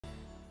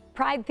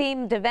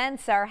Pride-themed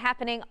events are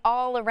happening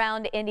all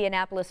around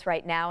Indianapolis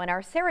right now, and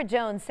our Sarah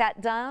Jones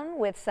sat down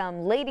with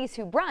some ladies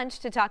who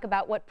brunch to talk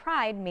about what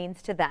Pride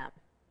means to them.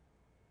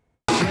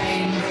 A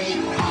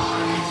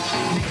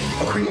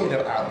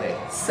creative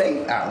outlet,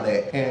 safe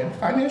outlet, and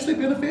financially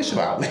beneficial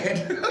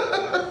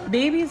outlet.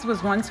 Babies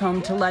was once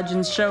home to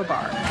Legends Show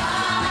Bar,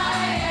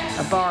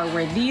 a bar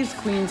where these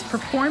queens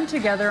performed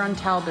together on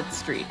Talbot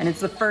Street, and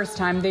it's the first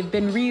time they've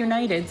been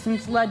reunited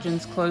since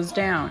Legends closed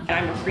down.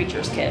 I'm a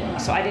preacher's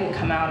kid, so I didn't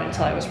come out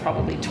until I was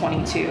probably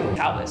 22.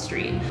 Talbot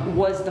Street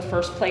was the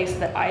first place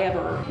that I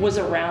ever was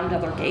around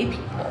other gay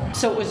people.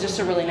 So it was just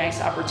a really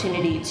nice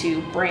opportunity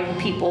to bring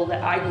people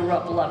that I grew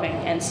up loving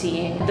and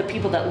seeing, the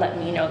people that let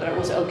me know that it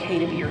was okay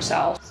to be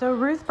yourself. So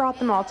Ruth brought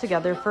them all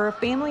together for a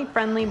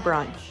family-friendly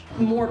brunch.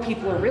 More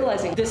people are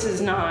realizing this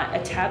is not a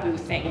taboo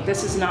thing.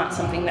 This is not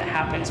something that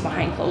happens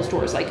behind closed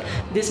doors. Like,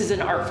 this is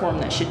an art form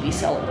that should be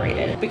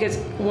celebrated. Because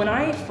when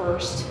I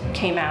first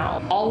came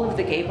out, all of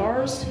the gay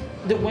bars,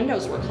 the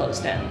windows were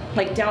closed in.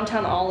 Like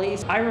downtown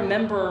Ollie's, I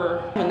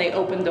remember when they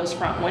opened those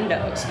front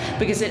windows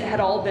because it had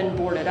all been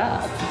boarded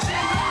up.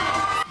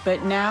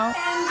 But now,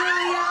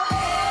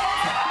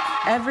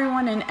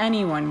 everyone and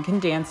anyone can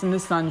dance in the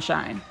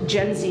sunshine.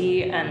 Gen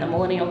Z and the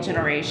millennial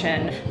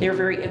generation, they're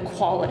very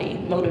equality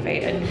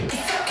motivated.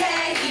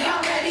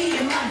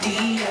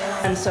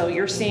 And so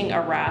you're seeing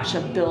a rash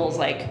of bills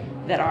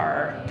that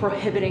are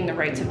prohibiting the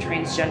rights of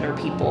transgender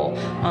people,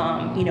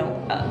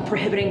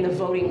 prohibiting the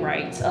voting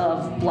rights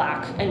of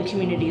Black and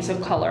communities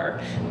of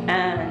color.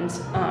 And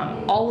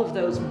all of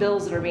those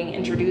bills that are being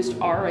introduced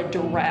are a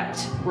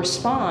direct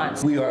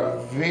response. We are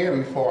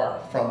very far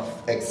from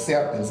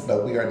acceptance,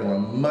 but we are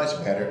doing much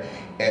better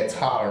at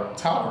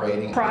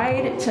tolerating.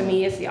 Pride, to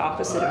me, is the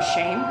opposite of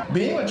shame.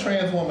 Being a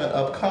trans woman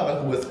of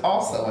color who is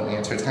also an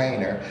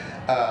entertainer,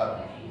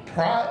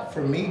 pride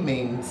for me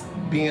means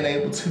being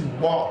able to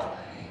walk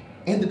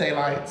in the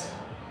daylight,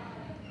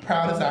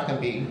 proud as I can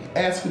be,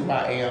 as who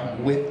I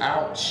am,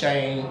 without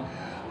shame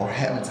or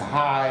having to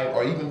hide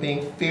or even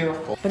being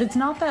fearful. But it's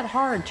not that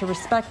hard to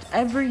respect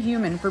every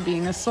human for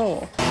being a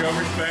soul. Show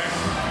respect,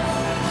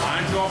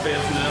 mind your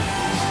business,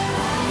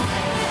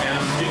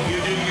 and you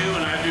do you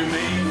and I do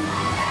me.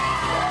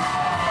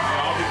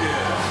 I'll be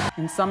good.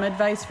 And some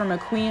advice from a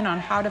queen on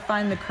how to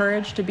find the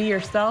courage to be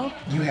yourself.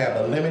 You have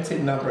a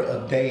limited number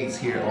of days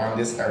here on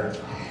this earth.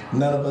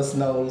 None of us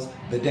knows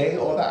the day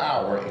or the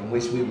hour in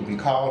which we will be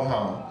called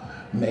home.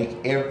 Make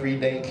every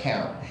day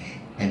count.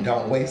 And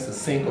don't waste a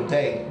single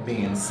day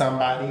being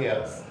somebody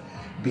else.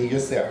 Be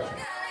yourself.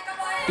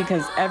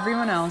 Because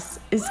everyone else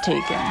is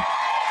taken.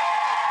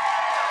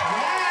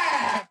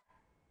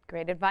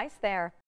 Great advice there.